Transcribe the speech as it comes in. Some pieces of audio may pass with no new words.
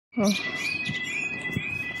Oh.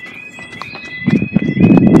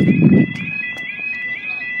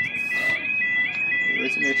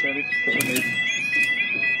 Wait a minute, Charlie. Put it in.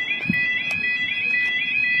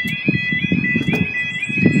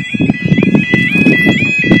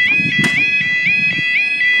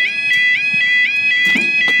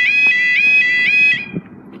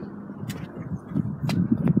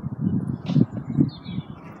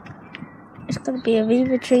 It's going to be a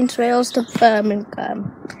Viva train trails to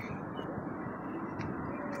Birmingham.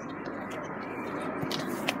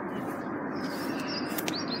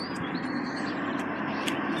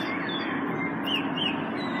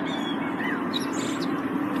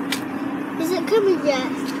 Is it coming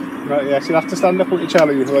yet? Right, yes, you'll have to stand up with your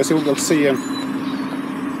Charlie, otherwise you won't be able to see him.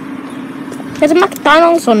 There's a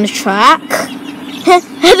McDonald's on the track.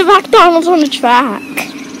 There's a McDonald's on the track.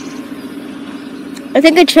 I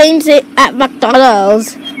think a train's at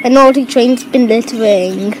McDonald's and all the trains been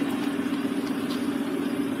littering.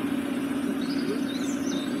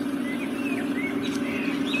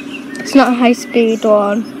 It's not a high speed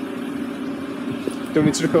one. Don't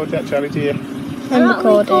need to record yet, Charlie, do you? I'm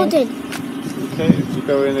recording. Okay, you're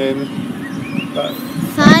going in about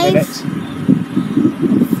 5, minutes.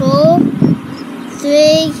 4,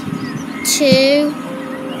 3, 2,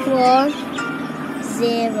 1,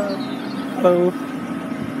 0. Hello.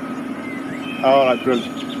 Oh, right,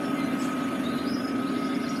 brilliant.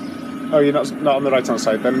 Oh, you're not on the right hand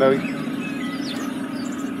side then, no?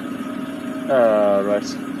 Oh, right.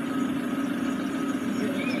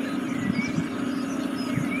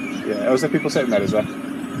 Yeah, was there people sitting there as well?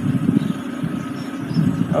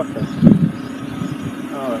 Okay.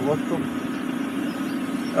 Alright, well, cool.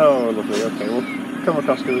 Oh, lovely, okay, we'll come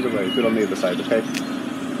across the other way, good on the other side, okay?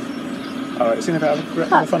 Alright, see you in a bit,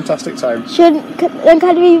 have a fantastic time.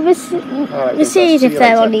 Can we recede if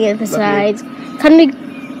they're on the other side? Can we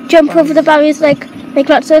jump over the barriers like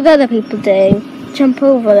lots of other people do? Jump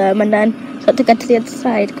over them and then start to get to the other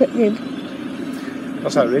side quickly.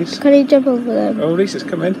 What's that, Reese? Can you jump over them? Oh, Reese has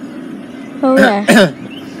come in. Oh, yeah.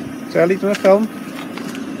 Charlie, do you want to film?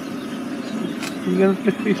 You going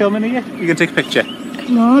to be filming here? You going to take a picture?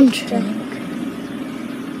 Come on, Jack.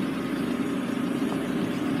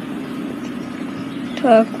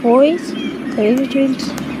 Turquoise. There you go,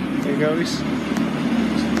 There you go, Reese.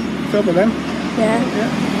 Film with them? Yeah. Yeah.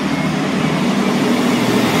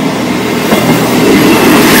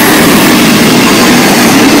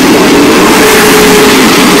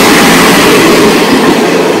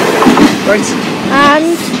 Right.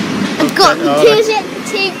 And I've got the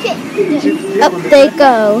two pictures. up they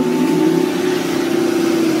go.